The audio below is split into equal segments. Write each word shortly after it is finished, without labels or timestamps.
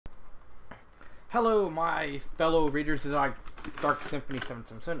Hello, my fellow readers. This is like Dark Symphony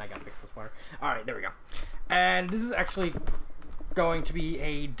 777. I gotta fix this water. Alright, there we go. And this is actually going to be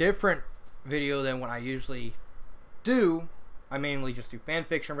a different video than what I usually do. I mainly just do fan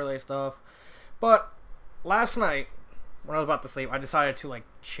fiction related stuff. But last night, when I was about to sleep, I decided to like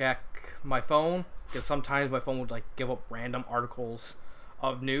check my phone, because sometimes my phone would like give up random articles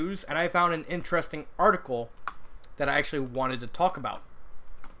of news, and I found an interesting article that I actually wanted to talk about.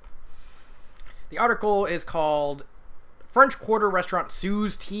 The article is called French Quarter Restaurant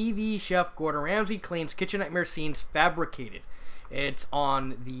Sues TV Chef Gordon Ramsay, Claims Kitchen Nightmare Scenes Fabricated. It's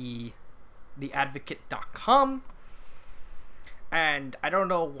on theadvocate.com. And I don't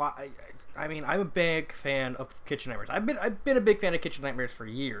know why. I mean, I'm a big fan of Kitchen Nightmares. I've been a big fan of Kitchen Nightmares for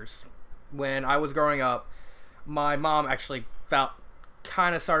years. When I was growing up, my mom actually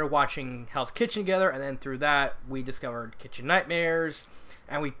kind of started watching Hell's Kitchen together, and then through that we discovered Kitchen Nightmares,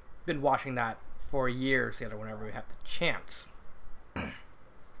 and we've been watching that for years together whenever we have the chance. And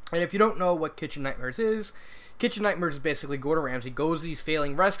if you don't know what Kitchen Nightmares is, Kitchen Nightmares is basically Gordon Ramsay goes to these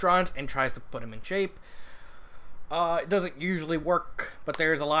failing restaurants and tries to put them in shape. It doesn't usually work, but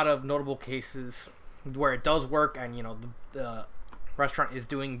there's a lot of notable cases where it does work, and you know the restaurant is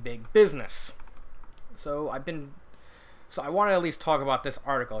doing big business. So I want to at least talk about this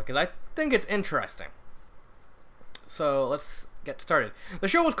article because I think it's interesting. So let's get started. The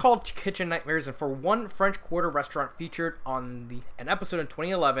show was called Kitchen Nightmares, and for one French Quarter restaurant featured on an episode in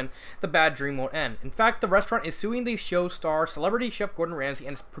 2011, The Bad Dream Won't End. In fact, the restaurant is suing the show star, celebrity chef Gordon Ramsay,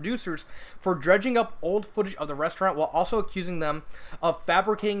 and its producers for dredging up old footage of the restaurant while also accusing them of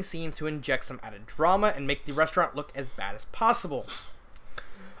fabricating scenes to inject some added drama and make the restaurant look as bad as possible.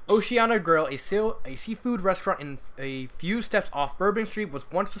 Oceana Grill, a seafood restaurant in a few steps off Bourbon Street, was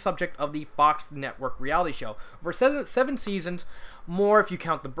once the subject of the Fox network reality show. For seven seasons, more if you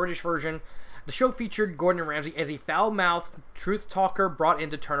count the British version, the show featured Gordon Ramsay as a foul-mouthed truth talker brought in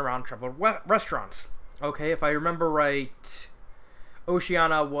to turn around troubled restaurants. Okay, if I remember right,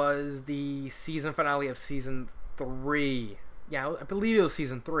 Oceana was the season finale of season 3. Yeah, I believe it was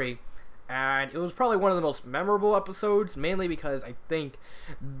season 3. And it was probably one of the most memorable episodes, mainly because I think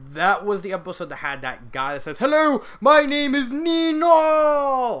that was the episode that had that guy that says, "Hello, my name is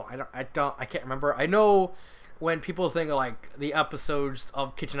Nino." I can't remember. I know when people think of like the episodes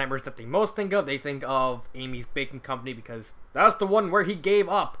of Kitchen Nightmares that they most think of, they think of Amy's Baking Company, because that's the one where he gave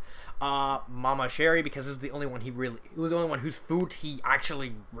up Mama Sherry, because it was the only one whose food he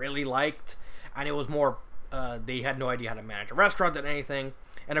actually really liked, and it was more they had no idea how to manage a restaurant than anything.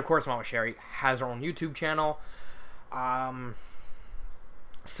 And of course, Mama Sherry has her own YouTube channel.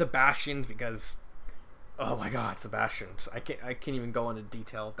 Sebastian's, because oh my God, Sebastian's. I can't even go into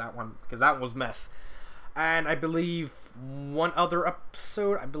detail of that one because that was mess. And I believe one other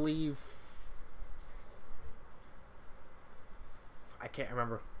episode. I can't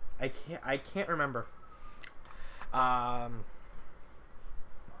remember. I can't remember.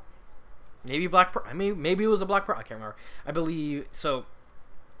 Maybe Black Pearl. I mean, maybe it was a Black Pearl. I can't remember. I believe so.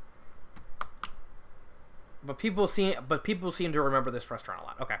 But people seem to remember this restaurant a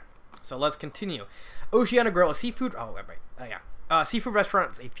lot. Okay, so let's continue. Oceana Grill, a seafood. Oh, wait. Seafood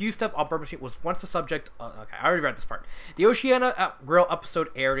restaurant, a few steps off Bourbon Street, was once the subject. Okay, I already read this part. The Oceana Grill episode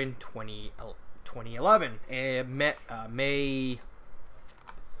aired in 2011. May.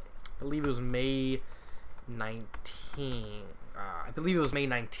 I believe it was May 19th. I believe it was May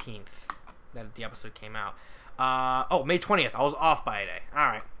 19th that the episode came out. May 20th. I was off by a day. All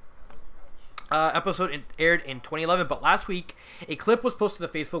right. Episode aired in 2011, but last week a clip was posted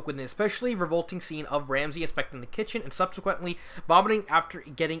to Facebook with an especially revolting scene of Ramsay inspecting the kitchen and subsequently vomiting after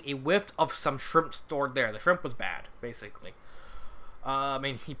getting a whiff of some shrimp stored there. The shrimp was bad, basically. I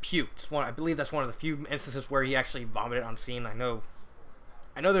mean, he puked. I believe that's one of the few instances where he actually vomited on scene. I know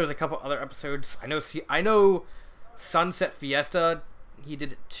there was a couple other episodes. I know Sunset Fiesta, he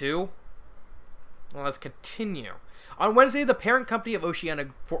did it too. Well, let's continue. On Wednesday, the parent company of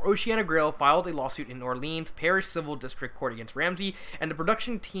Oceana Grill filed a lawsuit in Orleans Parish Civil District Court against Ramsay and the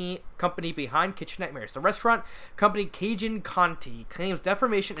production company behind Kitchen Nightmares. The restaurant company Cajun Conti claims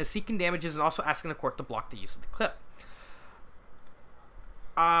defamation and seeking damages, and also asking the court to block the use of the clip.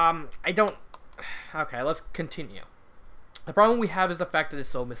 Okay, let's continue. The problem we have is the fact that it's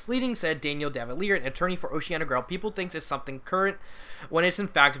so misleading, said Daniel Davalier, an attorney for Oceana Grill. People think it's something current when it's in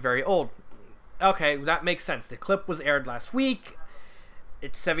fact very old. Okay, that makes sense. The clip was aired last week.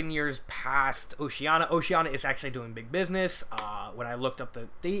 It's 7 years past Oceana. Oceana is actually doing big business. When I looked up the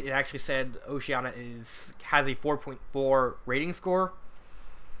date, it actually said Oceana has a 4.4 rating score.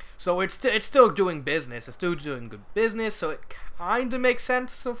 So it's still doing business. It's still doing good business. So it kind of makes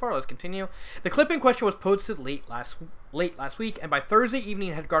sense so far. Let's continue. The clip in question was posted late last week, and by Thursday evening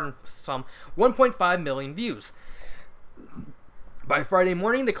it had garnered some 1.5 million views. By Friday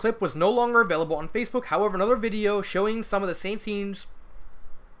morning, the clip was no longer available on Facebook. However, another video showing some of the same scenes,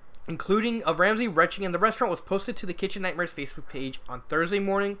 including of Ramsey retching in the restaurant, was posted to the Kitchen Nightmares Facebook page on Thursday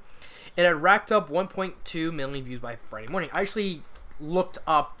morning. It had racked up 1.2 million views by Friday morning. I actually looked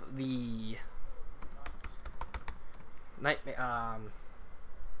up the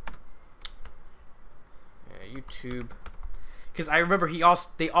YouTube, because I remember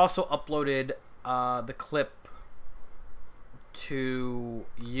they also uploaded the clip to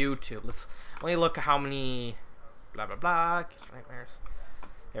YouTube. Let me look at how many blah blah blah Kitchen Nightmares.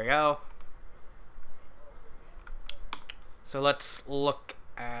 There we go. So let's look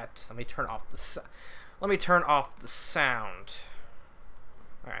at. Let me turn off the sound.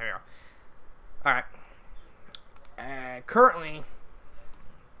 All right, here we go. All right. Currently.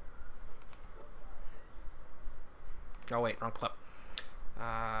 Oh wait, wrong clip.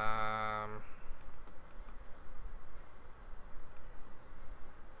 I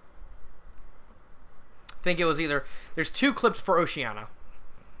think it was either. There's 2 clips for Oceana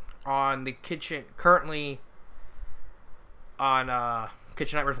on the kitchen currently on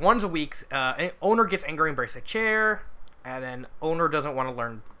Kitchen Nightmares. One's a week. Owner gets angry and breaks a chair, and then owner doesn't want to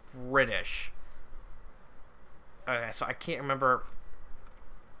learn British. Okay, so I can't remember.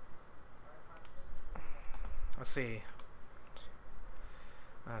 Let's see.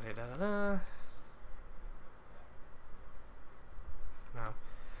 No.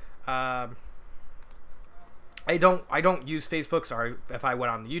 I don't use Facebook. Sorry if I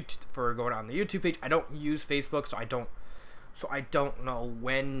went on the YouTube for going on the YouTube page. I don't use Facebook, so I don't know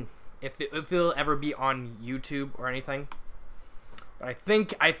when if it'll ever be on YouTube or anything. But I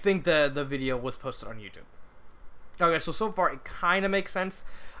think the video was posted on YouTube. Okay, so far it kind of makes sense.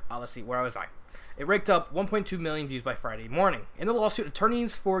 Let's see, where was I? It raked up 1.2 million views by Friday morning. In the lawsuit,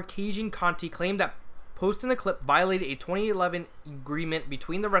 attorneys for Cajun Conti claimed that posting the clip violated a 2011 agreement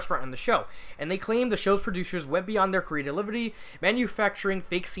between the restaurant and the show, and they claimed the show's producers went beyond their creativity, manufacturing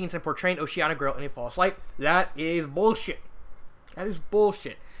fake scenes and portraying Oceana Grill in a false light. That is bullshit. That is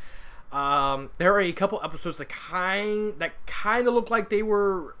bullshit. There are a couple episodes that kind of look like they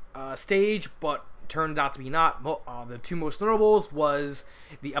were staged, but turned out to be not. The 2 most notables was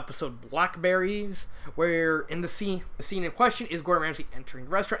the episode Blackberries, where in the scene in question is Gordon Ramsay entering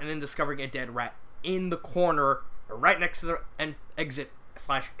the restaurant and then discovering a dead rat in the corner right next to the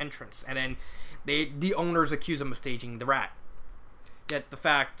exit/entrance, and then the owners accuse him of staging the rat. Yet the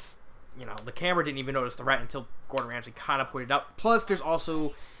fact, the camera didn't even notice the rat until Gordon Ramsay kind of put it up. Plus, there's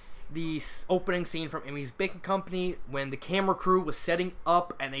also the opening scene from Emmy's Baking Company when the camera crew was setting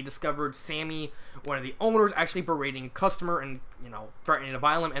up and they discovered Sammy, one of the owners, actually berating a customer and threatening to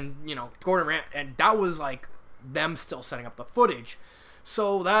violate him, and Gordon Ramsay, and that was like them still setting up the footage.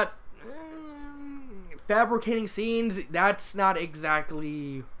 So that fabricating scenes, that's not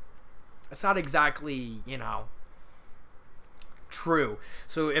exactly true.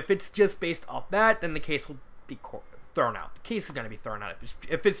 So if it's just based off that, then the case will be thrown out. The case is going to be thrown out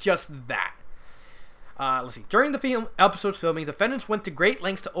if it's just that. Let's see. During the episode's filming, defendants went to great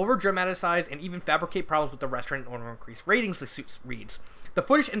lengths to over-dramatize and even fabricate problems with the restaurant in order to increase ratings, the suit reads. The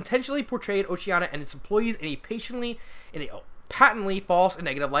footage intentionally portrayed Oceana and its employees in a patently false and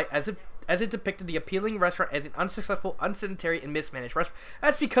negative light, as it depicted the appealing restaurant as an unsuccessful, unsanitary, and mismanaged restaurant.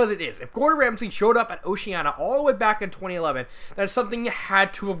 That's because it is. If Gordon Ramsay showed up at Oceana all the way back in 2011, then something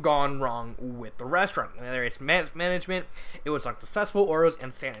had to have gone wrong with the restaurant. Whether it's management, it was unsuccessful, or it was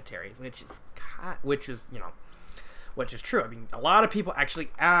unsanitary, which is true. I mean, a lot of people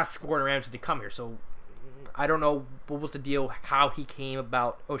actually asked Gordon Ramsay to come here, so I don't know what was the deal, how he came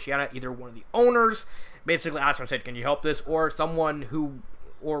about Oceana. Either one of the owners basically asked him and said, "Can you help this?" or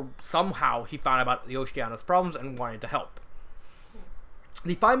somehow he found out about the Oceana's problems and wanted to help.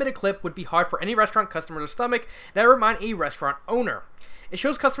 The 5-minute clip would be hard for any restaurant customer to stomach, never mind a restaurant owner. It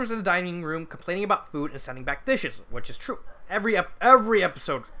shows customers in the dining room complaining about food and sending back dishes, which is true. Every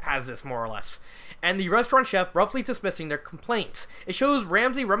episode has this, more or less. And the restaurant chef roughly dismissing their complaints. It shows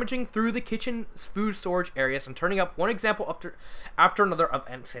Ramsay rummaging through the kitchen's food storage areas and turning up one example after another of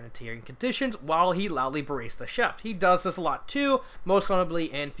unsanitary conditions while he loudly berates the chef. He does this a lot too, most notably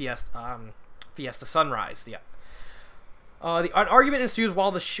in Fiesta Sunrise. Yeah. An argument ensues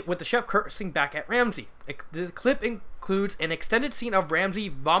with the chef cursing back at Ramsay. The clip includes an extended scene of Ramsay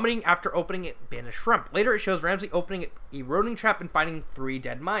vomiting after opening a bin of shrimp. Later, it shows Ramsay opening a rodent trap and finding 3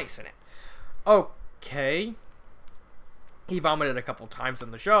 dead mice in it. Okay. He vomited a couple times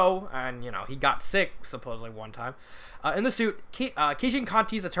in the show, and, he got sick, supposedly, one time. In the suit, Keijin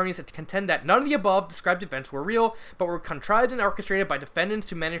Conti's attorneys contend that none of the above described events were real, but were contrived and orchestrated by defendants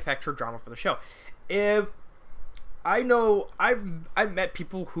to manufacture drama for the show. If I know, I've met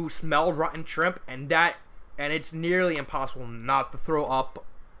people who smelled rotten shrimp, and it's nearly impossible not to throw up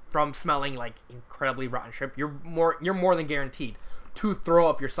from smelling like incredibly rotten shrimp. You're more than guaranteed to throw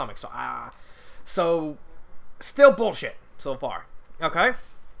up your stomach. So still bullshit so far. Okay.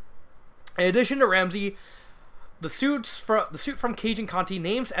 In addition to Ramsey, the suit from Keijin Conti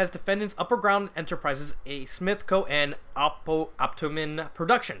names as defendants Upper Ground Enterprises, a Smithco, and Optomin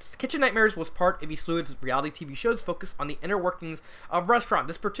Productions. Kitchen Nightmares was part of East Fluid's reality TV shows focused on the inner workings of restaurant.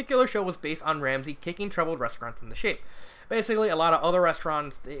 This particular show was based on Ramsey kicking troubled restaurants into shape. Basically, a lot of other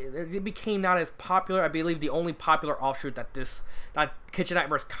restaurants, they became not as popular. I believe the only popular offshoot that Kitchen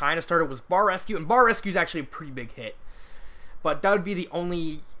Nightmares kind of started was Bar Rescue, and Bar Rescue is actually a pretty big hit. But that would be the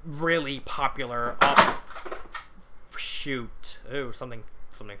only really popular shoot. Ooh, something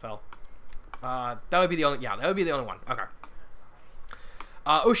fell. That would be the only one. Okay.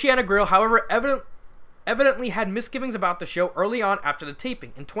 Oceana Grill, however, evidently had misgivings about the show early on after the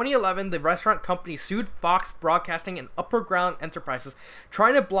taping. In 2011, the restaurant company sued Fox Broadcasting and Upper Ground Enterprises,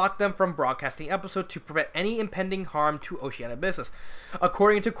 trying to block them from broadcasting episodes to prevent any impending harm to Oceana business,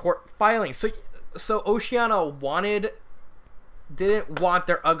 according to court filings. So Oceana didn't want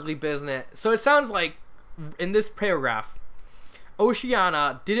their ugly business. So it sounds like, in this paragraph,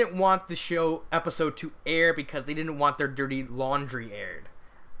 Oceana didn't want the show episode to air because they didn't want their dirty laundry aired.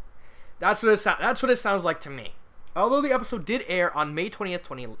 That's what it sounds like to me. Although the episode did air on May 20th,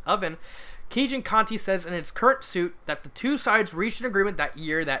 2011, Keijin Conti says in its current suit that the two sides reached an agreement that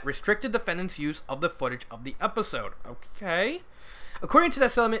year that restricted defendants' use of the footage of the episode. Okay. According to that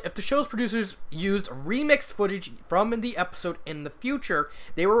settlement, if the show's producers used remixed footage from the episode in the future,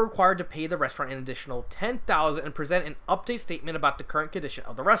 they were required to pay the restaurant an additional $10,000 and present an update statement about the current condition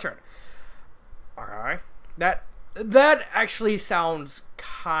of the restaurant. Alright. That actually sounds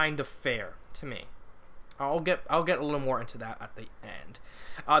kind of fair to me. I'll get a little more into that at the end.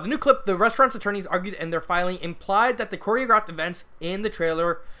 The new clip, the restaurant's attorneys argued in their filing, implied that the choreographed events in the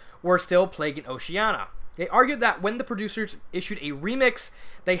trailer were still plaguing Oceana. They argued that when the producers issued a remix,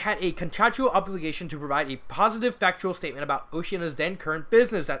 they had a contractual obligation to provide a positive factual statement about Oceana's then current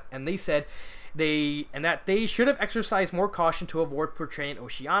business, and they said that they should have exercised more caution to avoid portraying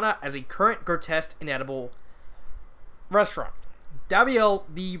Oceana as a current grotesque, inedible restaurant. Daviel,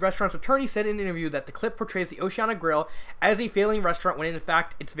 the restaurant's attorney, said in an interview that the clip portrays the Oceana Grill as a failing restaurant when in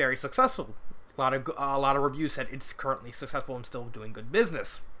fact it's very successful. A lot of reviews said it's currently successful and still doing good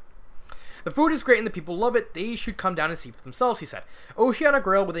business. The food is great and the people love it. They should come down and see for themselves, he said. Oceana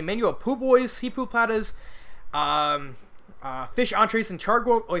Grill, with a menu of po' boys, seafood platters, fish entrees, and charred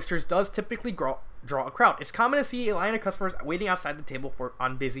oysters, does typically draw a crowd. It's common to see a line of customers waiting outside the table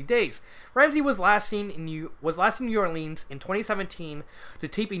on busy days. Ramsey was last seen in New Orleans in 2017 to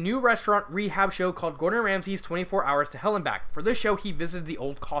tape a new restaurant rehab show called Gordon Ramsay's 24 Hours to Hell and Back. For this show, he visited the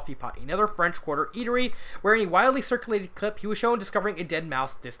Old Coffee Pot, another French Quarter eatery, where in a widely circulated clip, he was shown discovering a dead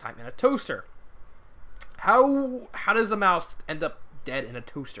mouse, this time in a toaster. How does a mouse end up dead in a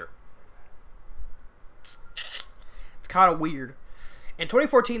toaster? It's kind of weird. In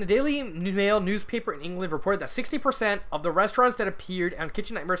 2014, the Daily Mail newspaper in England reported that 60% of the restaurants that appeared on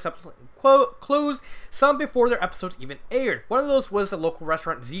Kitchen Nightmares closed, some before their episodes even aired. One of those was the local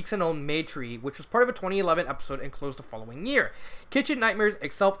restaurant Zeke's and Own Maytree, which was part of a 2011 episode and closed the following year. Kitchen Nightmares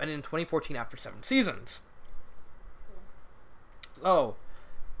itself ended in 2014 after 7 seasons. Oh.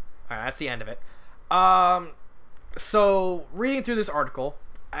 Alright, that's the end of it. So, reading through this article,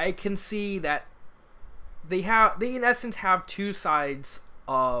 I can see that they in essence have two sides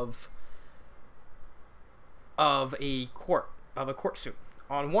of a court suit.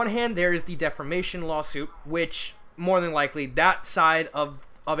 On one hand, there is the defamation lawsuit, which more than likely that side of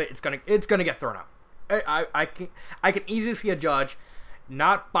it it's gonna get thrown out. I can easily see a judge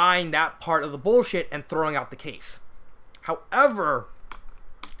not buying that part of the bullshit and throwing out the case. However,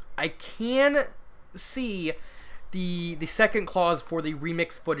 I can see the second clause for the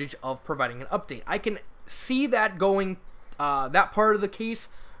remix footage of providing an update. I can see that going, that part of the case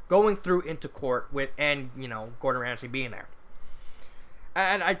going through into court and Gordon Ramsay being there.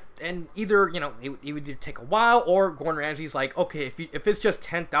 And either it would either take a while, or Gordon Ramsay's like, okay, if it's just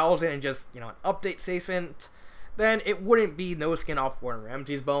 10,000 and just an update statement, then it wouldn't be no skin off Gordon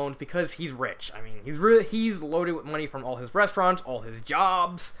Ramsay's bones because he's rich. I mean, he's loaded with money from all his restaurants, all his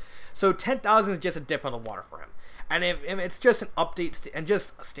jobs. So 10,000 is just a dip on the water for him. And if it's just an update and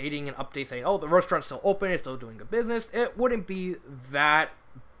just stating an update saying, oh, the restaurant's still open, it's still doing good business, it wouldn't be that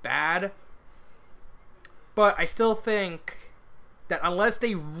bad. But I still think that unless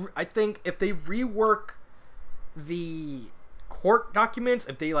I think if they rework the court documents,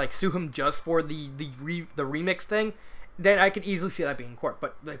 if they like sue him just for the remix thing, then I can easily see that being in court.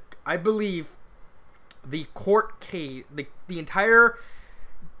 But like, I believe the court case, the entire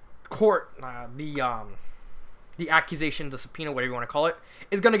court, the accusation, the subpoena, whatever you want to call it,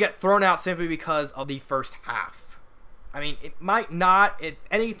 is going to get thrown out simply because of the first half. I mean, it might not. If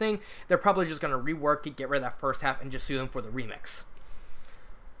anything, they're probably just going to rework it, get rid of that first half, and just sue them for the remix.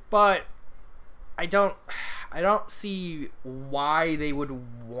 But I don't see why they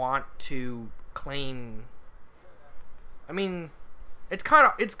would want to claim. I mean, it's kind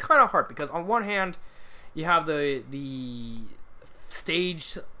of hard because on one hand, you have the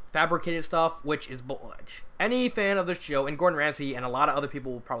staged fabricated stuff, which is bullshit. Any fan of the show, and Gordon Ramsay and a lot of other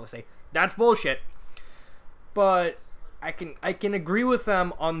people will probably say that's bullshit. But I can agree with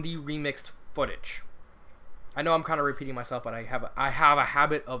them on the remixed footage. I know I'm kind of repeating myself, but I have a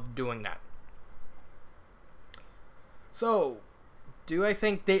habit of doing that. So, do I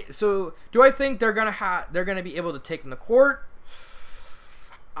think they're gonna be able to take them to court?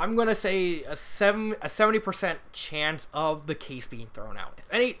 I'm gonna say a 70% chance of the case being thrown out.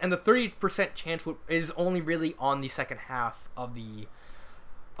 If any, and the 30% chance is only really on the second half of the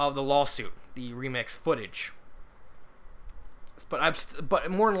lawsuit, the remix footage.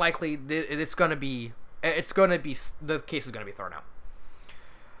 But more than likely, the case is gonna be thrown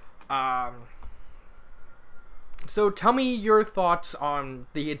out. So tell me your thoughts on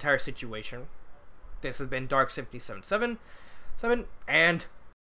the entire situation. This has been Dark Symphony 777, and